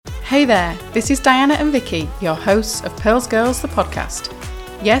Hey there, this is Diana and Vicky, your hosts of Pearls Girls, the podcast.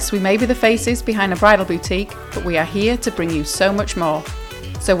 Yes, we may be the faces behind a bridal boutique, but we are here to bring you so much more.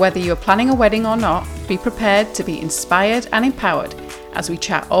 So whether you're planning a wedding or not, be prepared to be inspired and empowered as we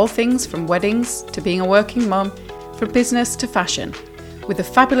chat all things from weddings to being a working mum, from business to fashion. With a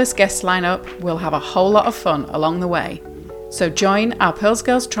fabulous guest lineup, we'll have a whole lot of fun along the way. So join our Pearls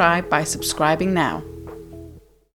Girls tribe by subscribing now.